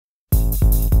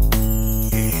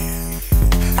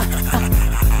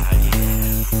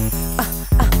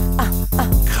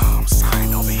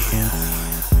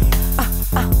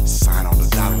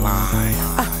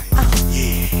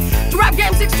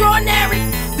extraordinary.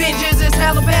 Vengeance is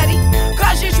hella petty.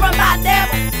 Cause it's run by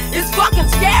devil. It's fucking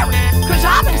scary. Cause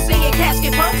I've been seeing cats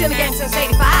get bumped in the game since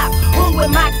 85. Hung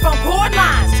with microphone cord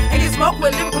lines and get smoked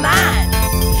with lyrical nine.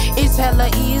 It's hella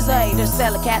easy to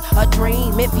sell a cat a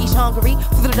dream. If he's hungry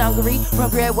for the dungaree,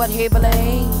 regret what he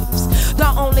believes.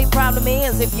 The only problem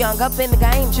is if young up in the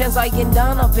game, chances are you getting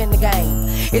done up in the game.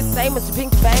 It's the same as the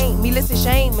pink fame, illicit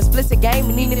shame, explicit game,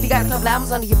 and even if you got a couple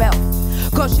albums under your belt.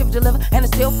 Cold shift deliver and it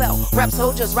still fell. Rap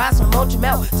soldiers rise from mojo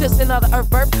melt. Just another earth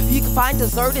birth. You can find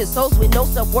deserted souls with no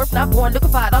self-worth. Not born looking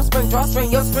for offspring,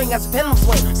 drawstring. Your string as a pendulum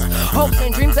swings. Hopes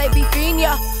and dreams they be feeding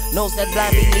ya. Knows that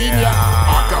blind be leading ya.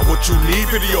 I got what you need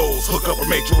videos. Hook up with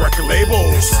major record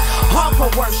labels.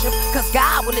 Hardcore worship, cause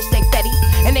God will stay steady.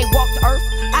 And they walk the earth,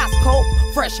 ice cold,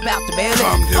 fresh about the belly.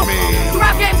 Come to me. The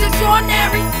rap game's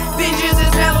extraordinary. Vengeance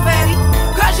is hella petty.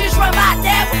 Cause it's run by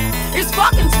devil. It's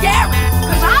fucking scary.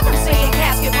 Cause I've been seeing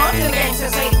cats get bumped in the game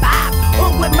since 85.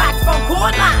 Hung with microphone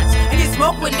cord lines and get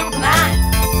smoked with lyrical nine.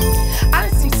 I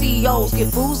done seen CEOs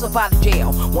get fools up out of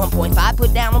jail. 1.5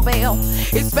 put down on bail.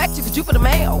 Expect you for Jupiter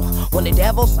mail. When the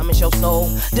devil summons your soul,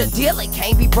 the deal it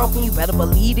can't be broken. You better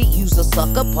believe it. Use a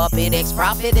sucker, puppet,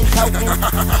 ex-prophet, and token.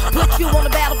 Put you on the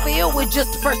battlefield with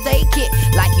just the first aid kit.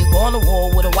 Like you going to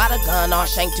war with a water gun or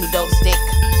shank to dope stick.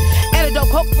 Antidote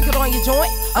coke sprinkled on your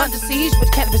joint. Under siege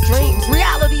with cannabis dreams.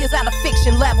 Reality is at a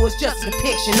fiction level. It's just a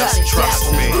depiction of the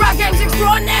trust me. The rap game's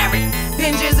extraordinary.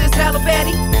 Vengeance is hella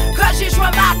petty. Cause it's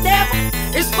run by devil.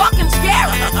 It's fucking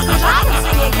scary. Cause I've been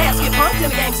seeing cats get bumped in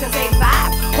the game since 85.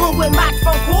 Hung with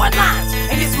microphone cord lines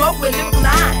and get smoked with lyrical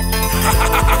nine.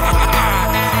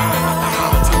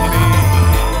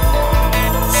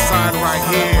 Sign right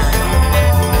here.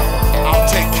 I'll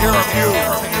take care of you.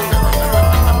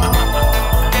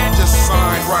 Just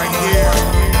sign right here.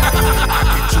 I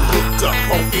get you hooked up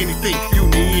on anything you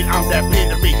need. I'm that pin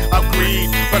to me, agreed.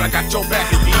 But I got your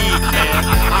back indeed, man.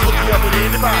 I hook you up with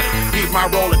anybody. Beat my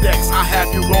Rolodex. I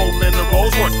have you rolling in the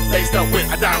Rolls Royce, laced up with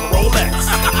a diamond Rolex.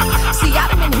 See, I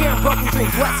done been hearing broken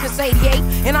dreams west since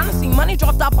 88. And I done seen money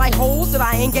dropped out by holes that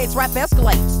I engage rap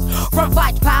escalates. From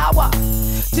fight to power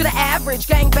to the average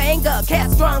gangbanger.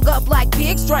 Cats strung up like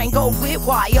big strangle with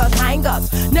wires,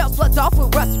 hangers. Nails plucked off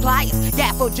with rusty pliers.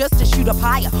 Gaffle just to shoot up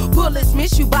higher. Bullets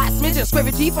miss you by a smidgen.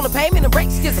 Scribble teeth on the pavement and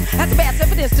break schism. As the bad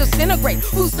evidence disintegrate.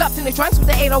 Who stuffed in the trunks with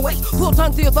the 808? Pull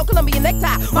tongue through your throat, number your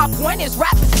necktie. My point is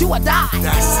rap is you or die.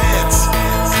 That's it.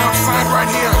 Come sign right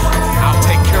here. I'll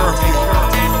take care of you.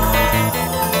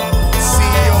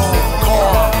 CEO,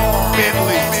 car,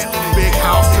 Bentleys, big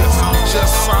houses.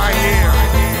 Just sign here.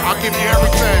 I'll give you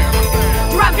everything.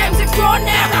 The rap game's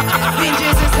extraordinary.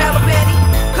 Vengeance is hella petty.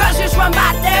 Cause it's run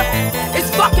by devil. It's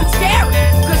fucking scary.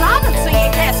 Cause I've been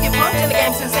seeing cats get bumped in the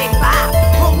game since 85.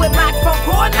 Hung with microphone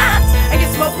cord lines and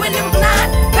get smoked with lyrical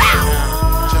nine. Bow!